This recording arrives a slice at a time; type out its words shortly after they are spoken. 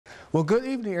Well, good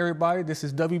evening, everybody. This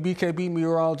is WBKB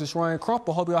Meteorologist Ryan Crump.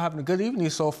 I hope y'all having a good evening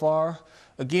so far.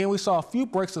 Again, we saw a few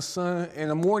breaks of sun in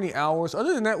the morning hours.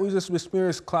 Other than that, we just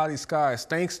experienced cloudy skies.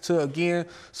 Thanks to, again,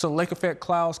 some lake effect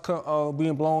clouds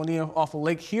being blown in off of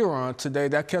Lake Huron today.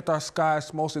 That kept our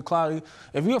skies mostly cloudy.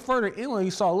 If you're further inland,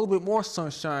 you saw a little bit more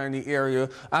sunshine in the area.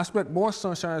 I expect more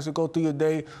sunshine as you go through your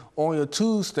day on your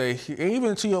Tuesday, and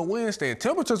even to your Wednesday. And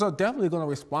temperatures are definitely going to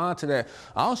respond to that.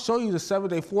 I'll show you the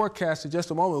 7-day forecast in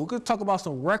just a moment. We're going to talk about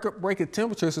some record-breaking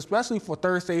temperatures, especially for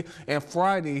Thursday and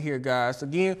Friday here, guys.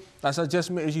 Again,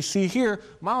 as you see here,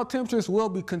 mild temperatures will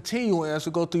be continuing as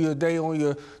we go through your day on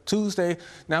your Tuesday.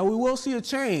 Now, we will see a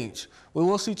change. We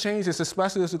will see changes,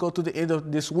 especially as we go through the end of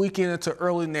this weekend into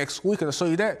early next week. And I'll show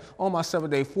you that on my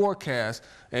 7-day forecast.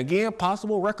 And again,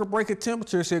 possible record-breaking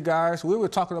temperatures here, guys. We were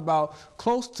talking about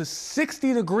close to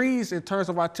 60 degrees in terms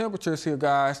of our temperatures here,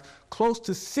 guys. Close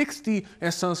to 60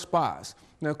 in some spots.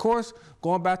 Now, of course,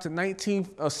 going back to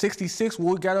 1966,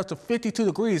 we got up to 52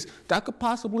 degrees. That could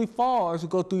possibly fall as you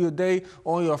go through your day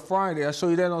on your Friday. I'll show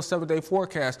you that on 7-day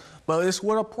forecast. But it's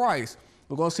with a price.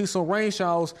 We're going to see some rain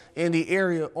showers in the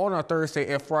area on our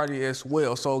Thursday and Friday as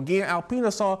well. So again,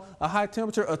 Alpena saw a high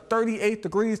temperature of 38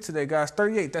 degrees today, guys.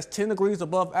 38, that's 10 degrees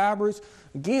above average.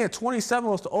 Again, 27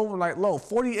 was the overnight low.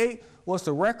 48 was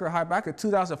the record high back in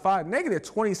 2005. Negative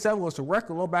 27 was the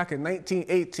record low back in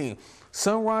 1918.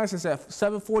 Sunrise is at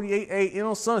 7:48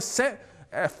 a.m. Sunset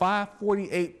at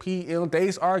 5:48 p.m.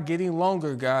 Days are getting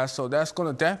longer, guys, so that's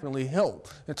going to definitely help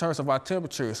in terms of our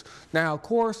temperatures. Now, of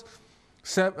course,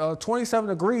 27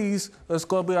 degrees is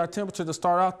going to be our temperature to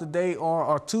start out the day on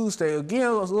our Tuesday. Again,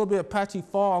 a little bit of patchy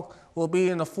fog will be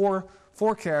in the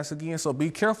forecast again, so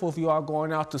be careful if you are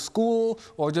going out to school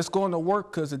or just going to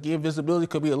work, because again, visibility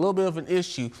could be a little bit of an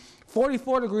issue.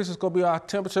 44 degrees is going to be our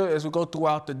temperature as we go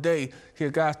throughout the day here,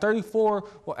 guys. 34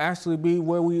 will actually be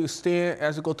where we stand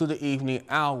as we go through the evening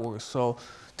hours. So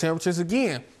temperatures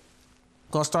again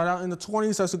going to start out in the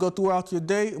 20s as we go throughout your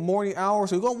day, morning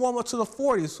hours. We're going to warm up to the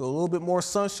 40s, so a little bit more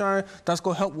sunshine. That's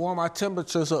going to help warm our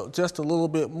temperatures up just a little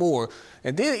bit more.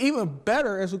 And then even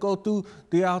better as we go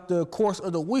throughout the course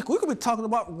of the week, we could be talking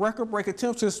about record-breaking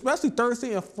temperatures, especially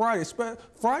Thursday and Friday.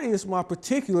 Friday is my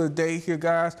particular day here,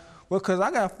 guys, because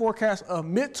I got a forecast of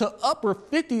mid to upper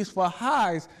 50s for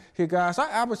highs here, guys. Our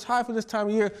average high for this time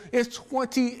of year is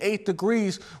 28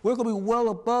 degrees. We're going to be well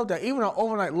above that. Even our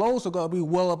overnight lows are going to be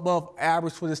well above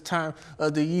average for this time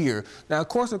of the year. Now, of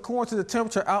course, according to the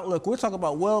temperature outlook, we're talking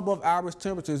about well above average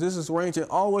temperatures. This is ranging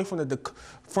all the way from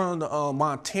the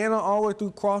Montana all the way through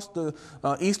across the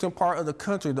eastern part of the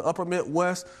country, the upper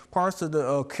Midwest, parts of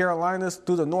the Carolinas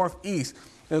through the Northeast.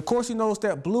 And of course, you notice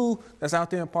that blue that's out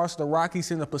there in parts of the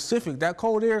Rockies and the Pacific. That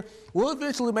cold air will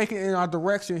eventually make it in our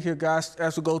direction here, guys,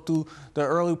 as we go through the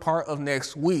early part of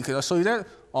next week. And I'll show you that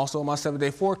also on my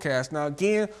 7-day forecast. Now,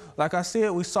 again, like I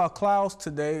said, we saw clouds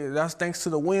today. That's thanks to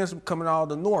the winds coming out of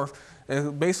the north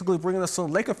and basically bringing us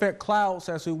some lake effect clouds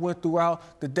as we went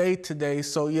throughout the day today.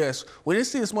 So, yes, we didn't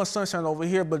see as much sunshine over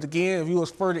here. But, again, if you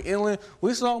was further inland,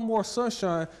 we saw more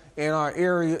sunshine in our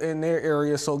area, in their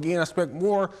area. So, again, I expect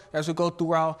more as we go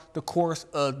throughout the course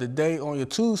of the day on your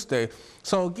Tuesday.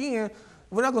 So, again,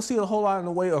 we're not going to see a whole lot in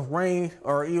the way of rain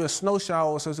or even snow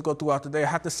showers as we go throughout the day. I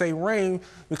have to say rain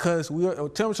because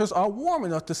temperatures are warm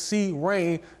enough to see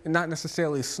rain and not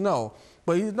necessarily snow.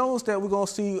 But you notice that we're going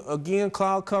to see, again,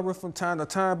 cloud cover from time to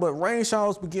time, but rain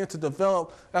showers begin to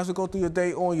develop as we go through your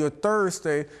day on your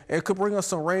Thursday. And it could bring us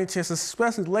some rain chances,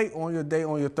 especially late on your day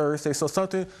on your Thursday. So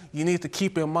something you need to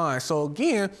keep in mind. So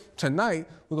again, tonight,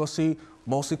 we're going to see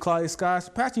mostly cloudy skies.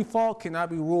 Patchy fog cannot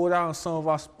be ruled out in some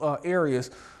of our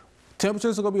areas.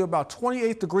 Temperatures are going to be about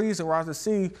 28 degrees in Rochester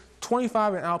City,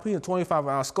 25 in Alpena, 25 in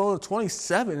Oscoda,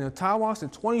 27 in Tawas,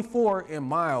 and 24 in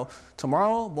Mile.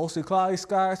 Tomorrow, mostly cloudy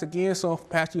skies. Again, some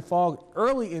patchy fog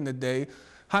early in the day.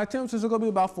 High temperatures are going to be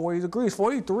about 40 degrees.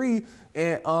 43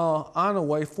 in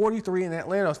Onaway, 43 in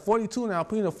Atlanta, 42 in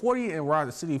Alpena, 40 in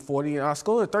Rochester City, 40 in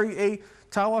Oscoda, 38,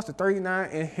 Tawas, to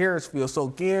 39 in Harrisville. So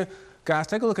again, guys,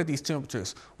 take a look at these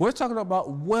temperatures. We're talking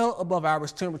about well above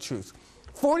average temperatures.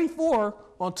 44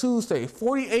 on Tuesday,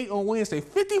 48 on Wednesday,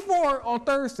 54 on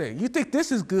Thursday. You think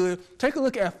this is good? Take a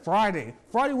look at Friday.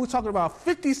 Friday, we're talking about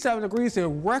 57 degrees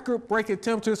and record-breaking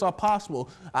temperatures are possible.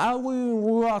 I wouldn't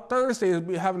rule out Thursday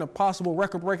as having a possible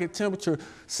record-breaking temperature.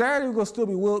 Saturday, we're going to still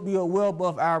be well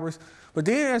above average. But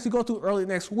then as we go through early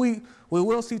next week, we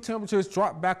will see temperatures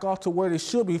drop back off to where they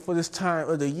should be for this time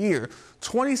of the year.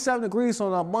 27 degrees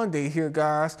on a Monday here,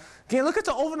 guys. Again, look at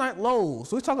the overnight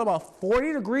lows. We're talking about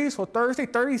 40 degrees for Thursday,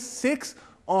 36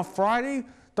 on Friday,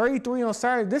 33 on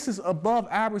Saturday. This is above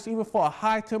average even for a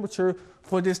high temperature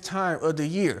for this time of the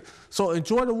year. So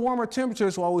enjoy the warmer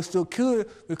temperatures while we still could,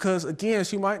 because again,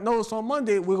 as you might notice on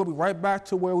Monday, we're gonna be right back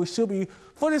to where we should be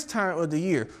for this time of the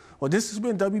year. Well, this has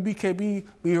been WBKB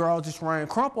meteorologist Ryan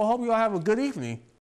Crump. I hope you all have a good evening.